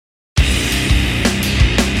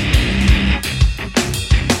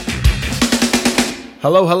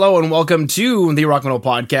Hello, hello, and welcome to the Rock Metal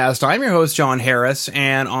Podcast. I'm your host, John Harris,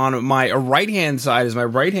 and on my right-hand side is my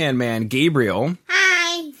right-hand man, Gabriel.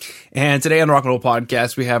 Hi. And today on the Rock Metal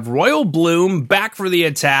Podcast, we have Royal Bloom back for the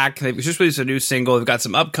attack. They've just released a new single. They've got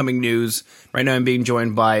some upcoming news. Right now I'm being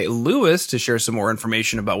joined by Lewis to share some more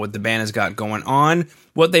information about what the band has got going on,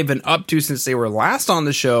 what they've been up to since they were last on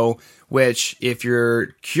the show, which, if you're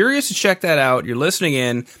curious to check that out, you're listening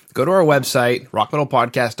in, go to our website,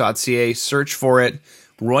 rockmetalpodcast.ca, search for it,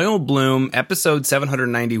 Royal Bloom, episode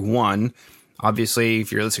 791. Obviously,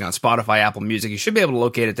 if you're listening on Spotify, Apple Music, you should be able to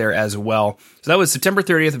locate it there as well. So that was September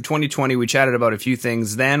 30th of 2020. We chatted about a few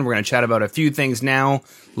things then. We're going to chat about a few things now.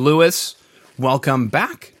 Lewis, welcome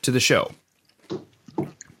back to the show.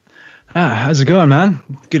 How's it going, man?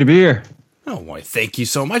 Good to be here. Oh, boy, thank you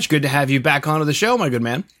so much. Good to have you back onto the show, my good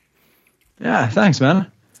man. Yeah, thanks,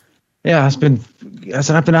 man. Yeah, it's been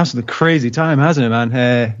absolutely crazy time, hasn't it,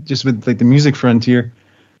 man? Just with like the music frontier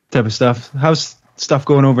type of stuff. How's stuff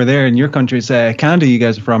going over there in your country? It's Canada you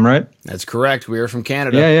guys are from, right? That's correct. We are from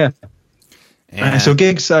Canada. Yeah. And so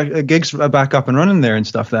gigs are back up and running there and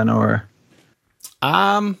stuff then, or?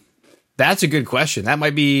 That's a good question. That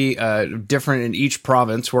might be different in each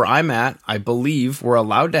province. Where I'm at, I believe we're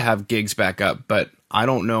allowed to have gigs back up, but I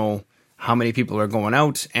don't know how many people are going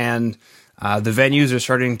out. And the venues are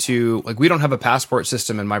starting to, like, we don't have a passport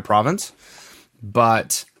system in my province,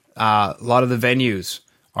 but a lot of the venues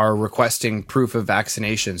are requesting proof of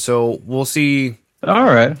vaccination. So we'll see. All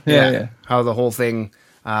right. Yeah. How the whole thing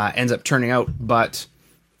ends up turning out. But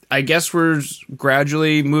I guess we're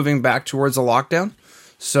gradually moving back towards a lockdown.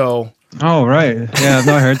 So. Oh, right. Yeah, I've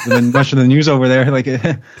not heard much of the news over there. Like,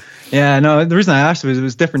 yeah, no, the reason I asked was it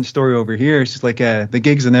was a different story over here. It's just like the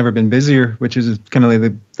gigs have never been busier, which is kind of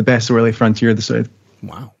like the best really frontier, the sort of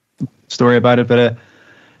story about it. But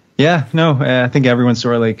yeah, no, I think everyone's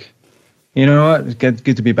sort of like, you know what, it's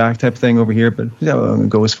good to be back type thing over here. But yeah, what it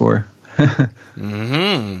goes for.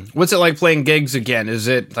 What's it like playing gigs again? Is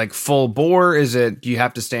it like full bore? Is it you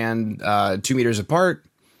have to stand 2 meters apart?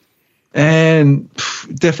 And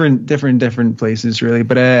different places really,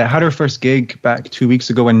 but I had our first gig back 2 weeks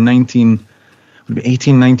ago in 18,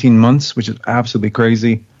 19 months, which is absolutely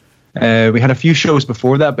crazy. We had a few shows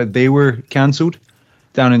before that, but they were cancelled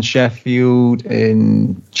down in Sheffield,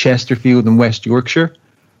 in Chesterfield and West Yorkshire,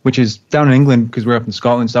 which is down in England because we're up in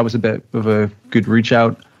Scotland, so that was a bit of a good reach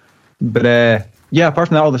out. But yeah, apart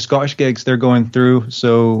from that, all the Scottish gigs they're going through,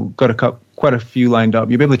 so got quite a few lined up.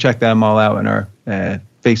 You'll be able to check them all out on our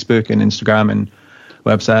Facebook and Instagram and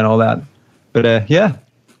website and all that. But yeah.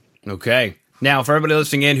 Okay. Now, for everybody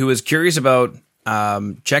listening in who is curious about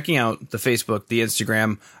checking out the Facebook, the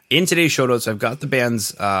Instagram, in today's show notes, I've got the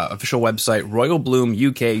band's official website,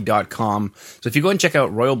 royalbloomuk.com. So if you go and check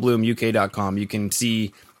out royalbloomuk.com, you can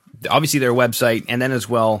see obviously their website, and then as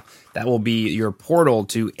well, that will be your portal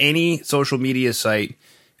to any social media site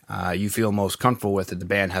you feel most comfortable with that the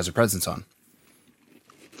band has a presence on.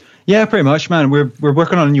 Yeah, pretty much, man. We're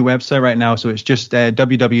working on a new website right now, so it's just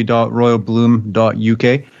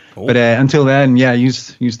www.royalbloom.uk. Oh. But until then, yeah,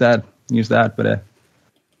 use that. But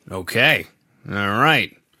okay, all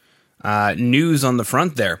right. News on the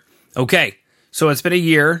front there. Okay, so it's been a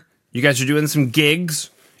year. You guys are doing some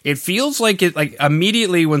gigs. It feels like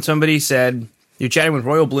immediately when somebody said you're chatting with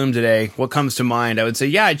Royal Bloom today, what comes to mind? I would say,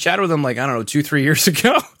 yeah, I chatted with them 2-3 years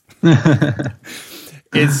ago.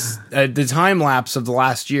 It's the time lapse of the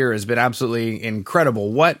last year has been absolutely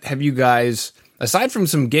incredible. What have you guys, aside from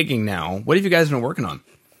some gigging now, what have you guys been working on?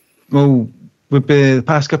 Well, with the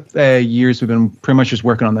past couple years, we've been pretty much just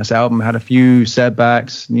working on this album. Had a few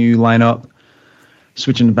setbacks, new lineup,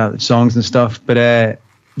 switching about the songs and stuff, but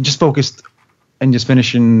just focused and just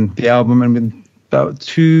finishing the album. And about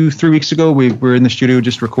 2-3 weeks ago, we were in the studio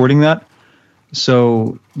just recording that.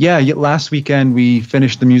 So yeah, last weekend we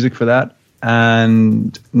finished the music for that.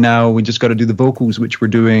 And now we just got to do the vocals, which we're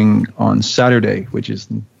doing on Saturday, which is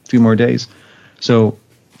 2 more days. So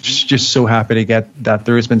just so happy to get that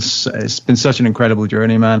through. It's been such an incredible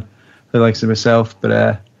journey, man, for the likes of myself.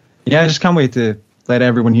 But yeah, I just can't wait to let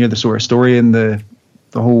everyone hear the sort of story and the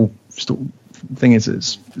whole thing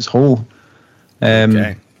is whole.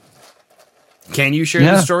 Okay. Can you share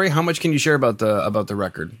the story? How much can you share about the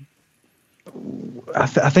record? I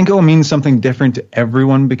think it will mean something different to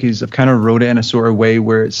everyone because I've kind of wrote it in a sort of way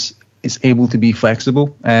where it's able to be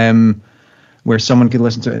flexible, where someone can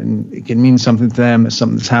listen to it and it can mean something to them, it's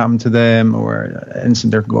something that's happened to them or an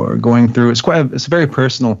incident they're going through. It's a very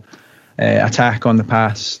personal attack on the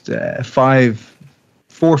past 4 or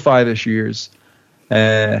 5-ish years.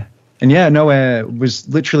 And yeah, was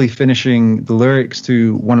literally finishing the lyrics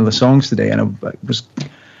to one of the songs today, and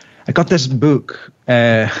I I got this book.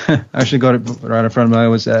 I actually got it right in front of me. I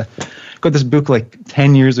was got this book like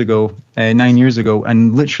 9 years ago,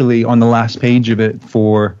 and literally on the last page of it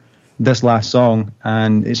for this last song,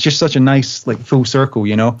 and it's just such a nice like full circle,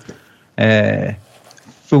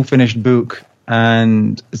 full finished book,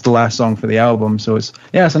 and it's the last song for the album. So it's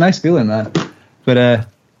a nice feeling, man. But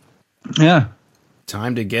yeah,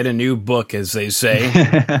 time to get a new book, as they say.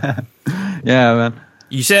 Yeah, man.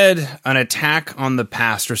 You said an attack on the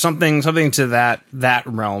past or something to that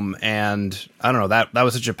realm, and I don't know, that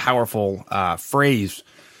was such a powerful phrase.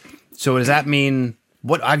 So does that mean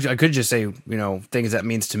what? I could just say, things that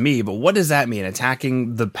means to me, but what does that mean?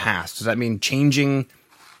 Attacking the past? Does that mean changing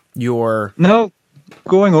your? No,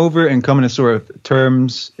 going over and coming to sort of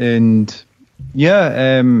terms, and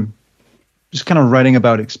just kind of writing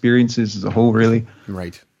about experiences as a whole, really.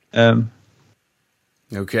 Right.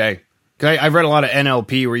 Okay. I've read a lot of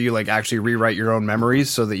NLP where you like actually rewrite your own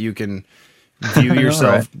memories so that you can view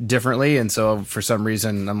yourself differently. And so for some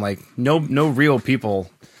reason I'm like, no real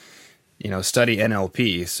people, study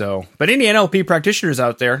NLP. So, but any NLP practitioners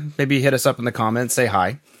out there, maybe hit us up in the comments, say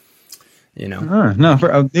hi, No,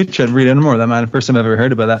 I should read any more of that, man. First time I've ever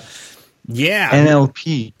heard about that. Yeah.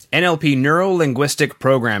 NLP, neuro-linguistic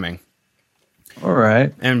programming. All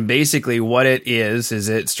right. And basically what it is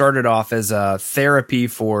it started off as a therapy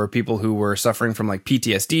for people who were suffering from like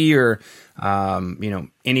PTSD or,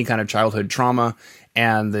 any kind of childhood trauma.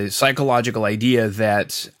 And the psychological idea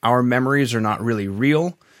that our memories are not really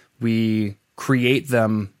real. We create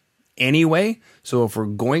them anyway. So if we're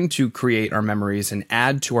going to create our memories and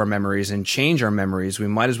add to our memories and change our memories, we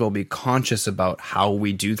might as well be conscious about how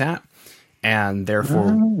we do that. And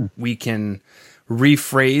therefore we can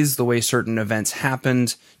rephrase the way certain events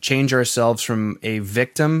happened, change ourselves from a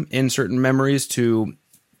victim in certain memories to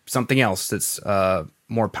something else that's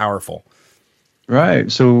more powerful.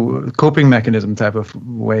 Right. So coping mechanism type of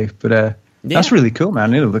way. But that's really cool, man.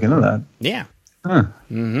 I need to look into that. Yeah. Huh.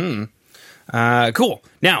 Mm-hmm. Cool.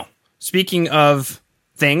 Now, speaking of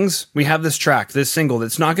things, we have this track, this single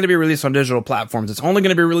that's not going to be released on digital platforms. It's only going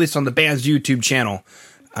to be released on the band's YouTube channel.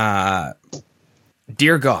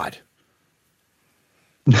 Dear God.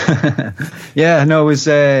 Yeah, no, it was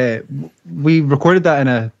we recorded that in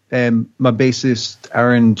a my bassist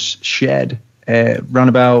Aaron's shed around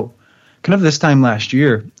about kind of this time last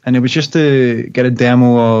year, and it was just to get a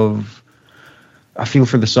demo of a feel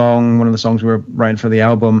for the song, one of the songs we were writing for the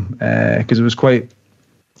album, because it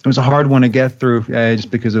was a hard one to get through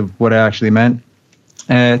just because of what it actually meant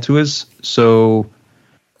to us. So,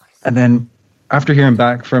 and then after hearing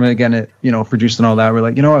back from it again, produced and all that, we're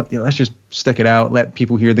like, you know what, let's just stick it out, let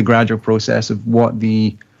people hear the gradual process of what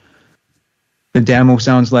the demo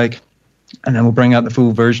sounds like, and then we'll bring out the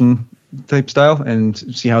full version type style and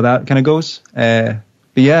see how that kind of goes. But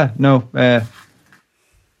yeah,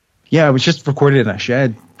 it was just recorded in a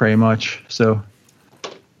shed pretty much. So,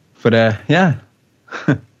 but yeah.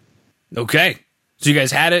 Okay. So you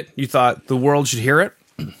guys had it. You thought the world should hear it.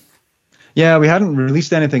 Yeah, we hadn't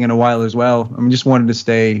released anything in a while as well, and we just wanted to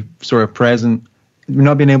stay sort of present. We've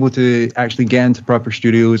not been able to actually get into proper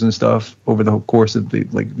studios and stuff over the whole course of the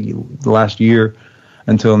last year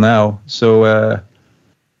until now. So, I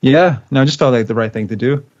just felt like the right thing to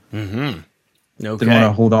do. Mm-hmm. Okay. Didn't want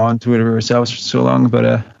to hold on to it ourselves for so long,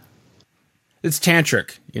 but it's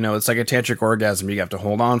tantric. It's like a tantric orgasm. You have to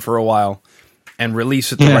hold on for a while and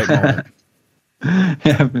release at the right moment.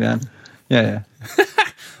 Yeah, man. Yeah.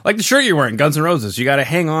 Like the shirt you're wearing, Guns N' Roses. You got to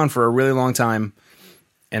hang on for a really long time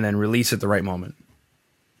and then release at the right moment.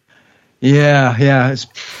 Yeah.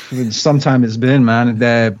 Sometime it's been, man.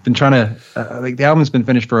 I've been trying to, the album's been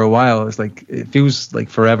finished for a while. It's like, it feels like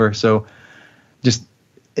forever. So just,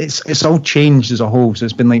 it's all changed as a whole. So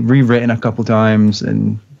it's been like rewritten a couple times,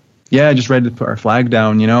 and just ready to put our flag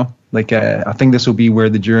down, I think this will be where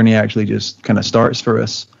the journey actually just kind of starts for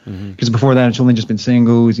us. Because before that, it's only just been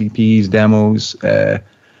singles, EPs, demos.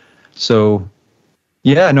 So,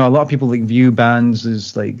 a lot of people view bands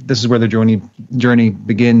as this is where their journey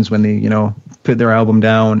begins when they, put their album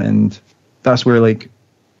down, and that's where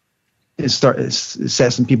it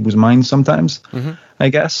sets in people's minds sometimes, I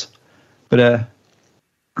guess. But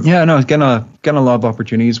it's getting a lot of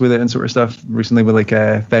opportunities with it and sort of stuff recently with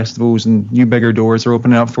festivals, and new bigger doors are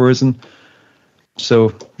opening up for us, and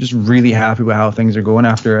so just really happy with how things are going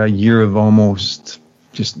after a year of almost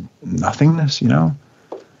just nothingness,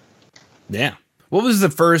 Yeah. What was the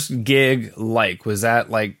first gig like? Was that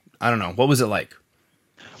I don't know, what was it like?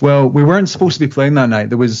 Well, we weren't supposed to be playing that night.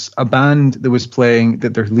 There was a band that was playing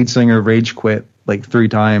that their lead singer rage quit, like 3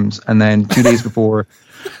 times, and then 2 days before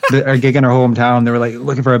our gig in our hometown, they were like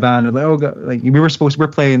looking for a band. They're like, oh God, like we're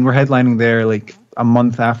headlining there like a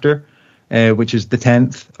month after, which is the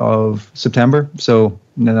 10th of September, so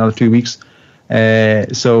in another 2 weeks.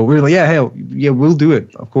 So we were like, yeah, we'll do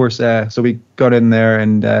it, of course. So we got in there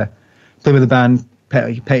and played with the band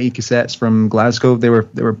Petty Cassettes from Glasgow. They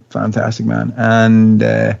were fantastic, man. And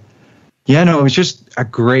it was just a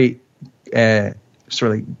great sort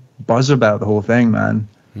of like buzz about the whole thing, man.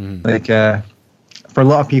 Like for a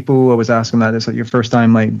lot of people, I was asking that it's like your first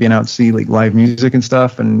time like being out to see like live music and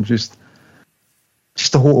stuff, and just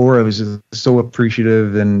the whole aura was just so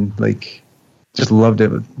appreciative, and like just loved it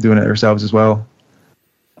doing it ourselves as well.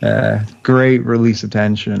 Great release of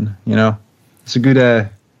tension, you know. It's a good the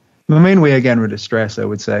main way again with the stress, I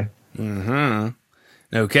would say.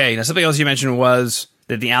 Okay, now something else you mentioned was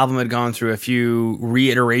that the album had gone through a few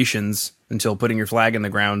reiterations until putting your flag in the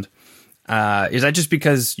ground. Is that just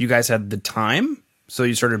because you guys had the time, so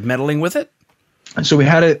you started meddling with it? So we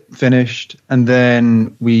had it finished, and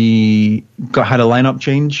then we had a lineup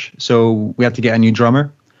change, so we had to get a new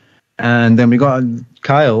drummer. And then we got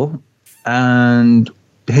Kyle, and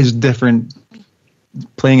his different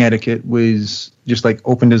playing etiquette was just like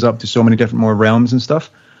opened us up to so many different more realms and stuff.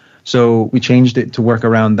 So we changed it to work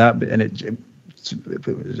around that, and it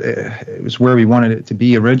was where we wanted it to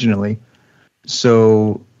be originally.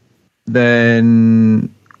 So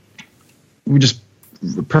then we just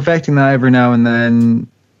perfecting that every now and then.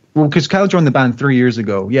 Well, because Kyle joined the band 3 years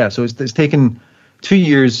ago, so it's taken 2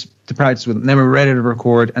 years to practice with it. And then we were ready to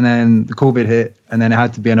record, and then the COVID hit, and then it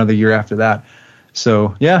had to be another year after that.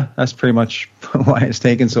 So yeah, that's pretty much why it's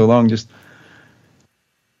taken so long. Just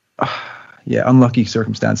unlucky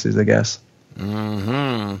circumstances, I guess.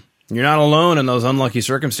 You're not alone in those unlucky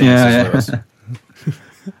circumstances, Lewis.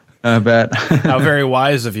 I bet. How very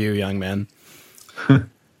wise of you, young man. I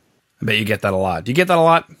bet you get that a lot. Do you get that a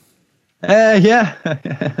lot? Yeah.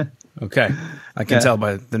 Okay. I can tell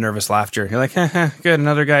by the nervous laughter. You're like, good,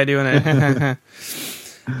 another guy doing it.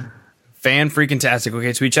 Fan-freaking-tastic.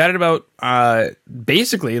 Okay, so we chatted about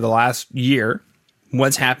basically the last year,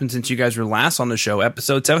 what's happened since you guys were last on the show.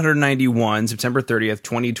 Episode 791, September 30th,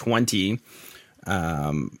 2020.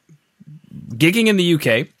 Gigging in the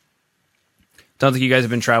UK. Sounds like you guys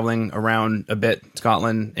have been traveling around a bit.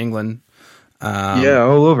 Scotland, England.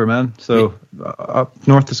 All over, man. So up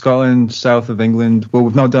north of Scotland, south of England. Well,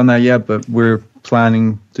 we've not done that yet, but we're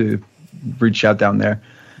planning to reach out down there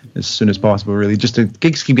as soon as possible, really. Just the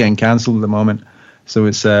gigs keep getting cancelled at the moment. So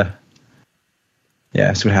it's, that's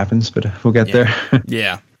what happens, but we'll get there.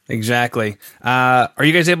 Yeah, exactly. Are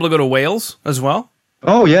you guys able to go to Wales as well?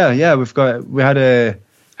 Oh, yeah. We had a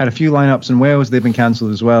few lineups in Wales. They've been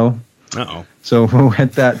cancelled as well. Uh-oh. So we'll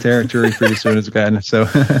hit that territory pretty soon as we can. So...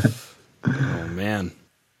 Oh man.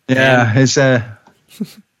 Yeah, it's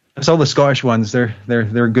all the Scottish ones.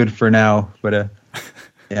 They're good for now, but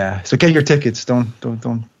so get your tickets. Don't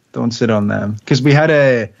sit on them, because we had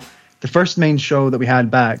the first main show that we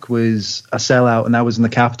had back was a sellout, and that was in the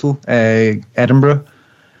capital, Edinburgh.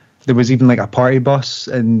 There was even like a party bus,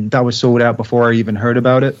 and that was sold out before I even heard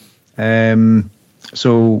about it.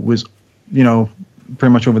 So it was,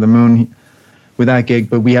 pretty much over the moon with that gig,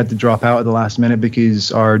 but we had to drop out at the last minute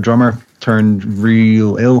because our drummer turned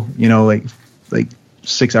real ill, like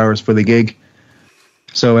 6 hours for the gig.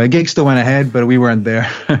 So a gig still went ahead, but we weren't there.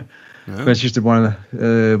 But it's just one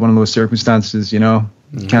of those circumstances, You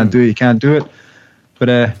can't do it.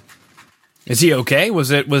 But is he okay?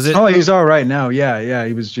 Was it? Oh, he's all right now. Yeah.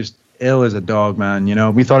 He was just ill as a dog, man.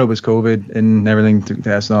 We thought it was COVID and everything, took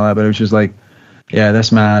tests and all that, but it was just like,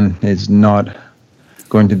 this man is not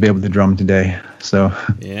going to be able to drum today. So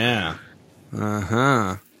yeah.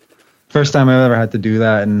 First time I ever had to do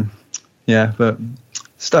that, and but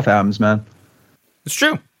stuff happens, man. It's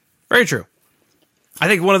true. Very true. I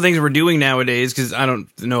think one of the things we're doing nowadays, because I don't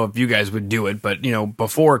know if you guys would do it, but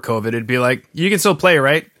before COVID, it'd be like, you can still play,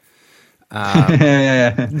 right?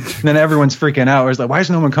 Yeah. And then everyone's freaking out. It's like, why is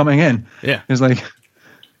no one coming in? Yeah. It's like,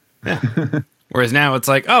 Whereas now it's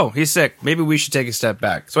like, oh, he's sick. Maybe we should take a step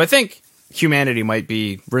back. So I think humanity might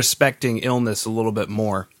be respecting illness a little bit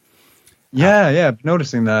more. Yeah,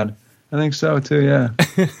 noticing that. I think so too, yeah.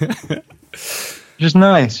 Just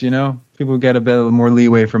nice, People get a bit more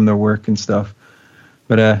leeway from their work and stuff.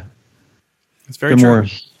 But it's very true. More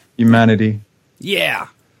humanity. Yeah.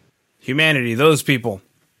 Humanity, those people.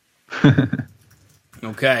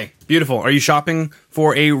 Okay, beautiful. Are you shopping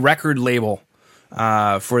for a record label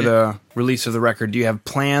for the release of the record? Do you have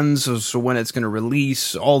plans as to when it's going to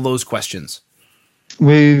release? All those questions.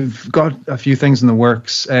 We've got a few things in the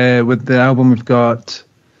works. With the album, we've got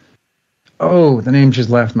Oh, the name just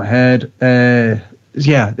left my head. So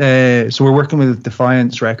we're working with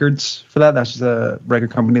Defiance Records for that. That's the record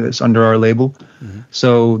company that's under our label. Mm-hmm.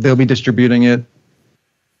 So they'll be distributing it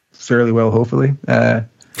fairly well, hopefully.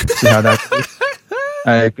 See how that goes.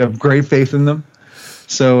 I have great faith in them.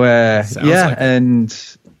 So it'll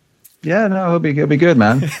be good,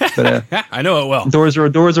 man. But I know it will. Doors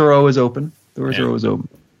are always open. Doors are always open.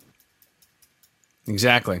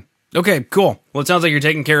 Exactly. Okay, cool. Well, it sounds like you're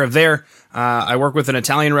taken care of there. I work with an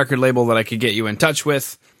Italian record label that I could get you in touch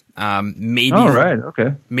with. Maybe. Oh, right.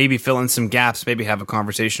 Okay. Maybe fill in some gaps. Maybe have a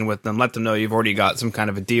conversation with them. Let them know you've already got some kind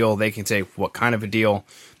of a deal. They can say what kind of a deal.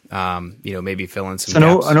 Maybe fill in some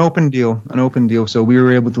gaps. An open deal. So we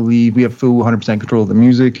were able to leave. We have full 100% control of the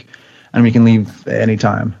music, and we can leave at any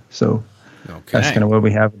time. So that's kind of what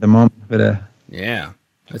we have at the moment. But yeah,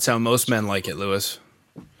 that's how most men like it, Lewis.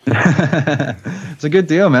 It's a good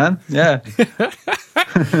deal, man. Yeah.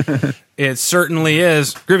 It certainly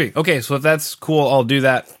is. Groovy. Okay, so if that's cool, I'll do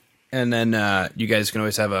that, and then you guys can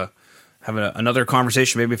always have another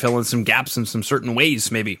conversation. Maybe fill in some gaps in some certain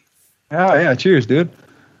ways. Maybe. Oh yeah. Cheers, dude.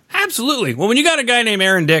 Absolutely. Well, when you got a guy named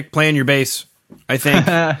Aaron Dick playing your bass, I think.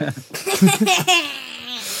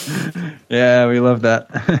 Yeah, we love that.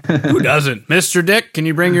 Who doesn't? Mr. Dick, can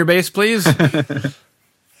you bring your bass, please?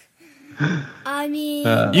 I mean,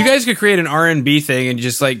 you guys could create an R&B thing and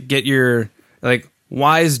just like get your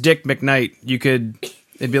Wise Dick McKnight.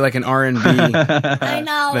 It'd be like an R&B. I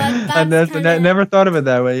know. I never thought of it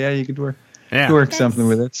that way. Yeah, you could work something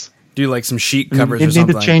with it. Do like some sheet covers. You or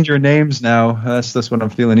something. need to change your names now. That's what I'm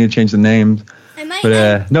feeling. I need to change the names.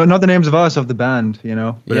 But no, not the names of us, of the band.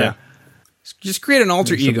 But, yeah. Just create an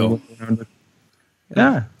alter ego.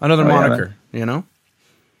 Yeah, another moniker.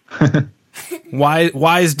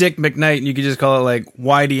 Wise Dick McKnight, and you could just call it like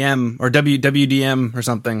YDM or WWDM or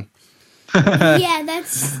something. Yeah,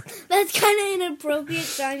 that's kind of inappropriate,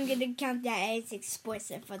 so I'm going to count that as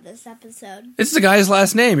explicit for this episode. It's the guy's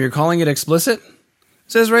last name. You're calling it explicit? It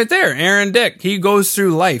says right there, Aaron Dick. He goes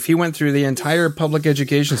through life. He went through the entire public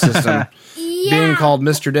education system being called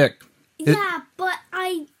Mr. Dick.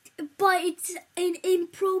 But it's an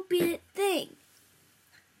inappropriate thing.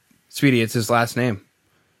 Sweetie, it's his last name.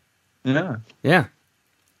 Yeah. Yeah.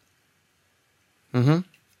 Mm-hmm.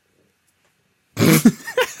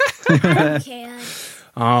 Okay.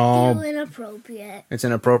 Oh. Still inappropriate. It's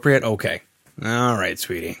inappropriate? Okay. All right,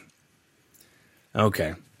 sweetie.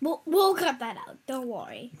 Okay. We'll cut that out. Don't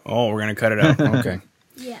worry. Oh, we're going to cut it out. Okay.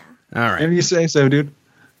 Yeah. All right. Maybe you say so, dude.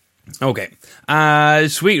 Okay.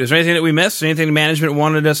 Sweet. Was there anything that we missed? Anything management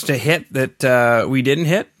wanted us to hit that we didn't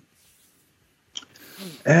hit?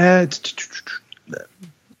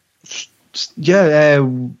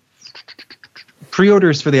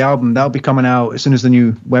 Pre-orders for the album, that'll be coming out as soon as the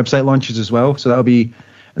new website launches as well. So that'll be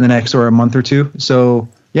in the next a month or two. So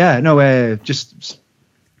just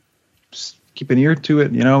keep an ear to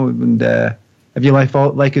it, and if you like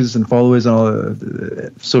us and follow us on all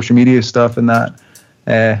the social media stuff and that,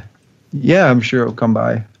 I'm sure it'll come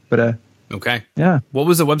by. But okay. Yeah. What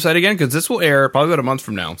was the website again? Because this will air probably about a month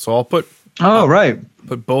from now. So I'll put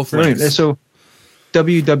put both links. So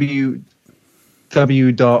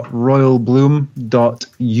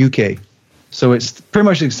www.royalbloom.uk. So it's pretty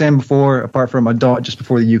much the same before, apart from a dot just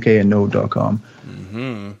before the UK and no.com.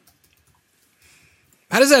 Mm-hmm.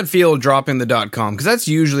 How does that feel dropping the .com? Because that's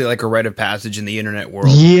usually like a rite of passage in the internet world.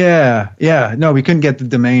 Yeah. No, we couldn't get the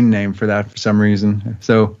domain name for that for some reason.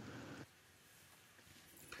 So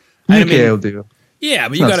UK will do. Yeah,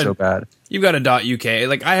 but not so bad. You've got a .uk.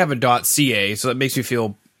 Like I have a .ca, so that makes me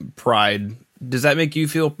feel pride. Does that make you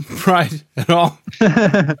feel pride at all?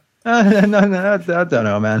 No, I don't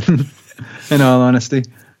know, man. In all honesty.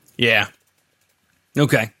 Yeah.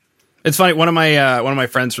 Okay. It's funny. One of my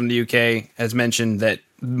friends from the UK has mentioned that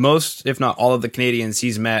most, if not all, of the Canadians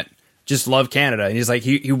he's met just love Canada, and he's like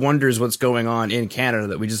he wonders what's going on in Canada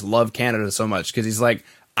that we just love Canada so much, because he's like,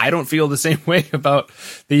 I don't feel the same way about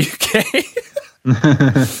the UK.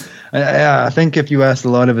 I think if you asked a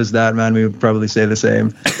lot of us that, man, we would probably say the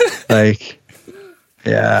same. Like.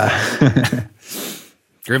 Yeah.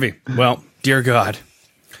 Groovy. Well, dear God.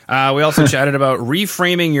 We also chatted about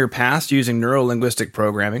reframing your past using neuro-linguistic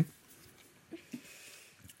programming,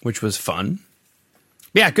 which was fun.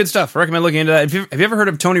 Yeah, good stuff. I recommend looking into that. Have you ever heard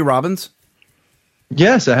of Tony Robbins?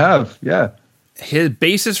 Yes, I have. Yeah. His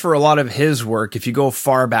basis for a lot of his work, if you go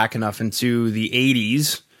far back enough into the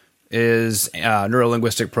 80s, is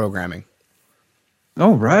neuro-linguistic programming.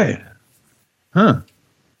 Oh, right. Huh.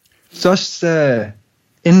 Just in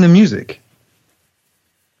the music.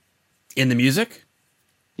 In the music?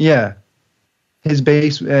 Yeah. His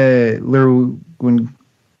bass,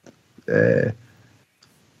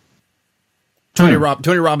 Tony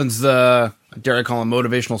Robbins, the dare I call him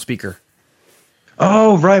motivational speaker.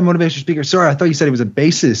 Oh, right, motivational speaker. Sorry, I thought you said he was a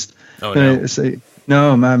bassist. Oh,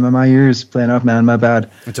 no. No, my ears playing off, man. My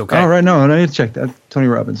bad. It's okay. Oh, right, no, I need to check that. Tony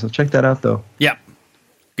Robbins. I'll check that out, though. Yep.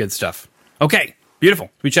 Good stuff. Okay, beautiful.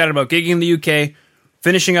 We chatted about gigging in the UK,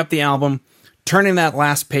 finishing up the album, turning that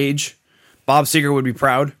last page. Bob Seger would be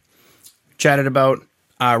proud. Chatted about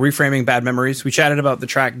reframing bad memories. We chatted about the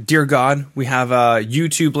track Dear God. We have a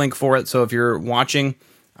YouTube link for it, so if you're watching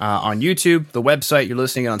on YouTube, the website, you're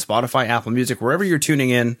listening on Spotify, Apple Music, wherever you're tuning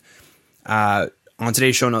in, on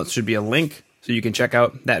today's show notes should be a link so you can check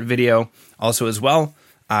out that video. Also as well,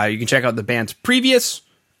 you can check out the band's previous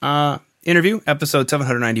interview, episode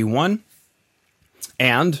 791.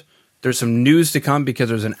 And there's some news to come because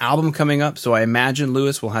there's an album coming up, so I imagine,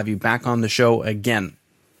 Lewis, we'll have you back on the show again.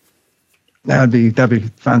 That'd be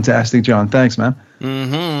fantastic, John. Thanks, man.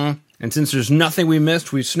 Mm-hmm. And since there's nothing we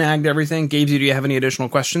missed, we've snagged everything. Gabesy, do you have any additional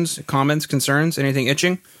questions, comments, concerns, anything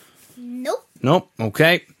itching? Nope.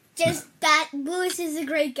 Okay. Just that Lewis is a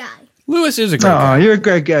great guy. Lewis is a great guy. Oh, you're a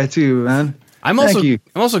great guy too, man. I'm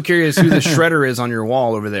also curious who the shredder is on your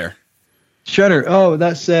wall over there. Shredder. Oh,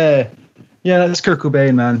 that's that's Kurt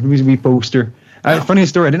Cobain, man. He was a wee poster. Funny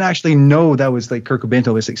story, I didn't actually know that was like Kurt Cobain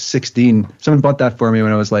until I was like 16. Someone bought that for me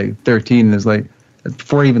when I was like 13. It was like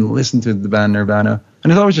before I even listened to the band Nirvana.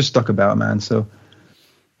 And it's always just stuck about, man. So,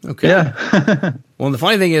 okay. Yeah. Well, the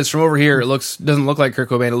funny thing is, from over here, doesn't look like Kurt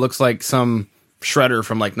Cobain. It looks like some shredder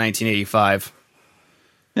from like 1985.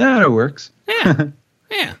 Yeah, it works.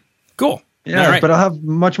 Yeah. Cool. Yeah, all right. But I'll have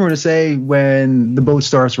much more to say when the boat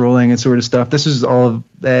starts rolling and sort of stuff. This is all of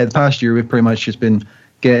the past year. We've pretty much just been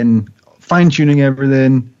fine-tuning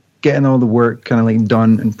everything, getting all the work kind of like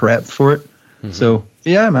done and prepped for it. Mm-hmm. So,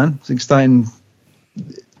 yeah, man, it's exciting.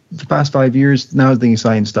 The past 5 years, now the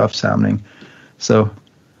exciting stuff's happening. So,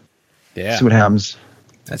 yeah, see what happens.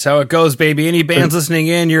 That's how it goes, baby. Any bands listening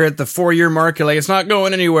in, you're at the 4-year mark. You're like, it's not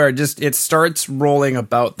going anywhere. Just it starts rolling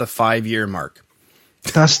about the 5-year mark.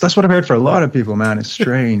 That's what I've heard for a lot of people, man. It's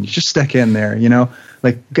strange. Just stick in there, you know.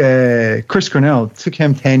 Like Chris Cornell, took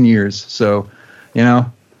him 10 years. So, you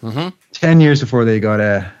know, 10 years before they got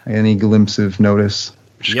any glimpse of notice,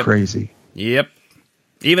 which is crazy. Yep.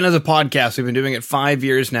 Even as a podcast, we've been doing it 5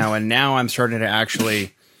 years now, and now I'm starting to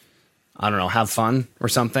actually, I don't know, have fun or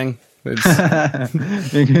something.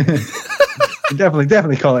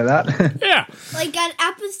 definitely call it that. Yeah. Like on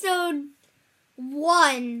episode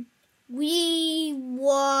 1, we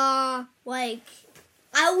were like,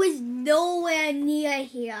 I was nowhere near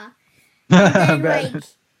here. And then like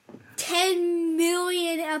 10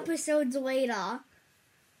 million episodes later,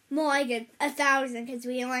 more like 1,000, because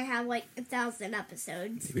we only have like 1,000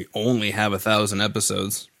 episodes. We only have 1,000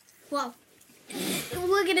 episodes. Well,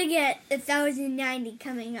 we're gonna get 1,090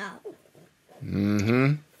 coming up.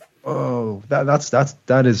 Mm-hmm. Oh,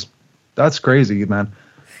 that's crazy, man.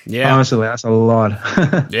 Yeah. Honestly, that's a lot.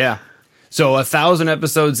 Yeah. So 1,000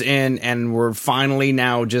 episodes in, and we're finally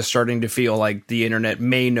now just starting to feel like the internet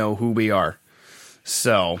may know who we are.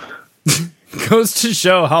 So goes to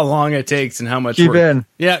show how long it takes and how much keep work. in.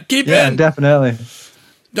 Yeah, keep in. Yeah, definitely.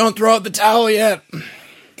 Don't throw out the towel yet.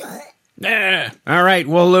 Nah. All right.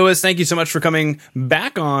 Well, Lewis, thank you so much for coming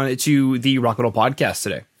back on to the Rock and Roll Podcast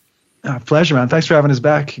today. Pleasure, man. Thanks for having us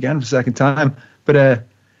back again for the second time. But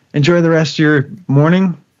enjoy the rest of your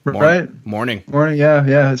morning, right? Morning.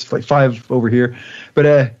 Yeah. It's like 5 over here.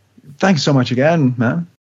 But thanks so much again, man.